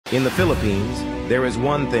In the Philippines, there is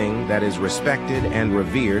one thing that is respected and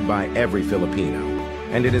revered by every Filipino,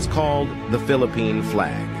 and it is called the Philippine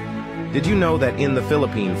flag. Did you know that in the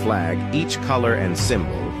Philippine flag, each color and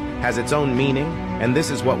symbol has its own meaning? And this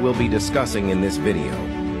is what we'll be discussing in this video.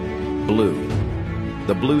 Blue.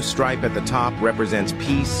 The blue stripe at the top represents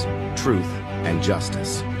peace, truth, and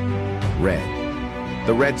justice. Red.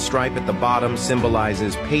 The red stripe at the bottom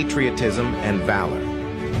symbolizes patriotism and valor.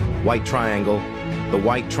 White triangle. The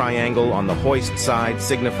white triangle on the hoist side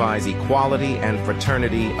signifies equality and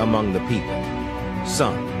fraternity among the people.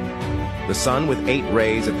 Sun. The sun with 8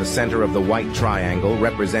 rays at the center of the white triangle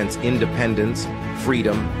represents independence,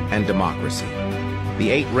 freedom, and democracy.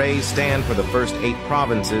 The 8 rays stand for the first 8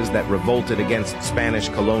 provinces that revolted against Spanish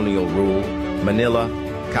colonial rule: Manila,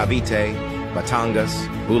 Cavite, Batangas,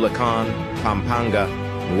 Bulacan, Pampanga,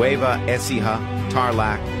 Nueva Ecija,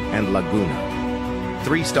 Tarlac, and Laguna.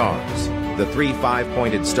 3 stars. The 3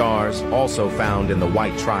 5-pointed stars, also found in the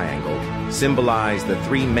white triangle, symbolize the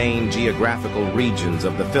 3 main geographical regions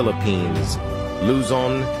of the Philippines: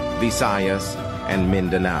 Luzon, Visayas, and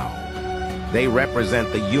Mindanao. They represent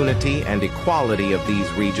the unity and equality of these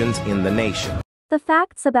regions in the nation. The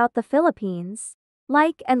facts about the Philippines.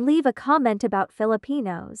 Like and leave a comment about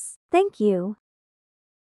Filipinos. Thank you.